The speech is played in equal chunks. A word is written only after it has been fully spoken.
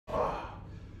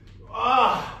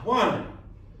1,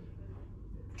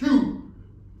 2,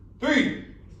 3,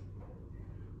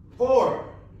 4,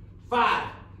 5,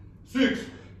 6,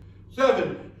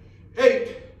 7,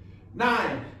 8,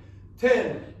 9,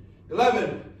 10,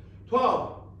 11,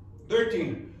 12,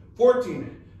 13,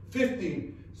 14,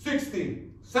 15,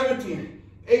 16, 17,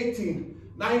 18,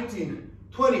 19,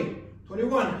 20,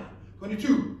 21,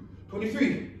 22,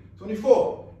 23,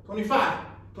 24, 25,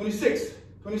 26,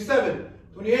 27,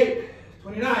 28,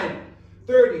 29,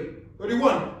 30,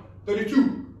 31,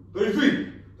 32,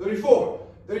 33, 34,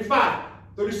 35,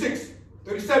 36,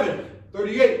 37,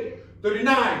 38,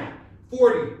 39,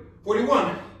 40,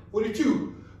 41,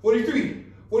 42, 43,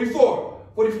 44,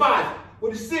 45,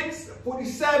 46,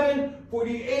 47,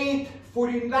 48,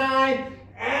 49,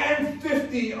 and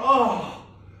 50. Oh,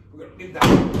 we're gonna leave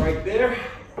that right there.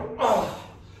 Oh,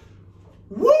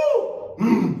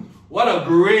 woo! What a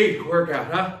great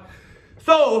workout, huh?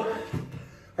 So,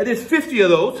 I did 50 of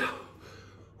those.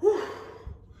 Whew.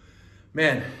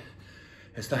 Man,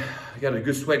 I got a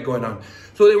good sweat going on.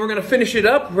 So then we're gonna finish it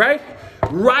up, right?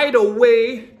 Right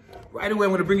away, I'm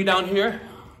gonna bring you down here.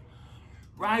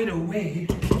 Right away,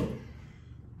 do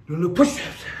a little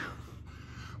push-ups.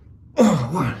 Oh,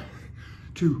 1,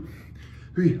 2,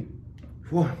 3,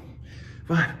 4,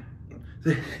 5,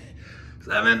 6,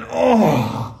 7,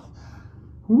 oh,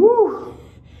 woo,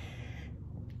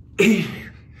 8,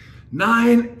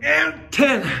 9, and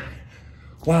 10.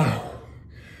 Wow.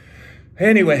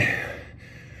 Anyway,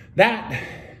 that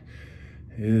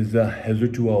is Esera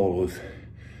Tuaolo's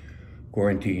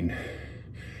quarantine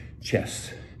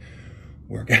chest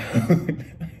workout.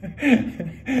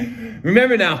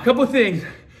 Remember now, a couple of things.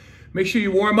 Make sure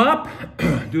you warm up,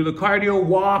 do the cardio,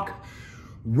 walk,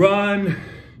 run,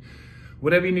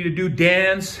 whatever you need to do,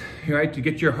 dance, right, to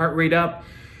get your heart rate up,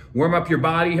 warm up your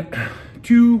body.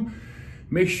 2,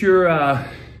 make sure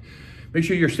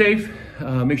you're safe.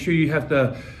 Make sure you have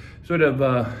the sort of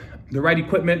the right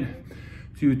equipment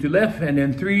to lift. And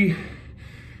then 3,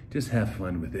 just have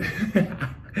fun with it.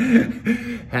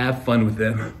 Have fun with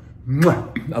them.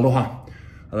 Aloha.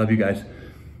 I love you guys.